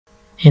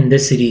In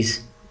this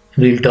series,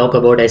 we'll talk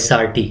about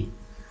SRT,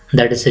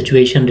 that is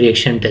Situation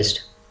Reaction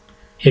Test.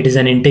 It is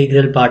an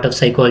integral part of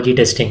psychology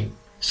testing.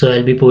 So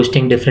I'll be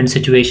posting different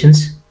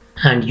situations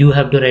and you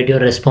have to write your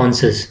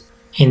responses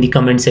in the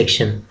comment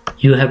section.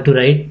 You have to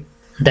write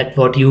that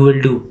what you will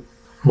do,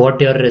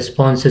 what your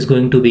response is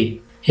going to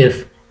be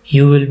if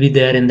you will be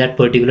there in that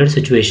particular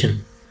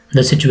situation.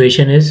 The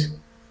situation is,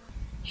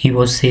 he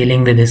was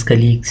sailing with his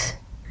colleagues.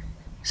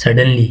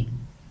 Suddenly,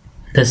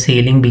 the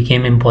sailing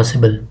became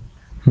impossible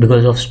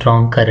because of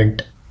strong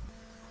current.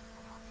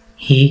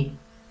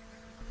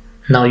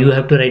 Now you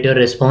have to write your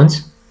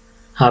response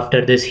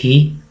after this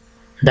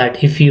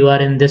that if you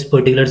are in this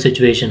particular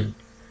situation,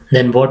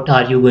 then what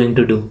are you going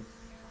to do?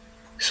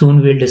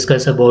 Soon we'll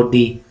discuss about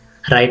the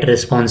right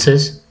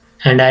responses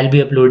and I'll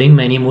be uploading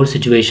many more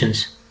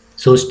situations.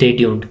 So stay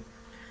tuned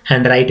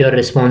and write your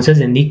responses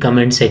in the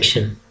comment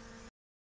section.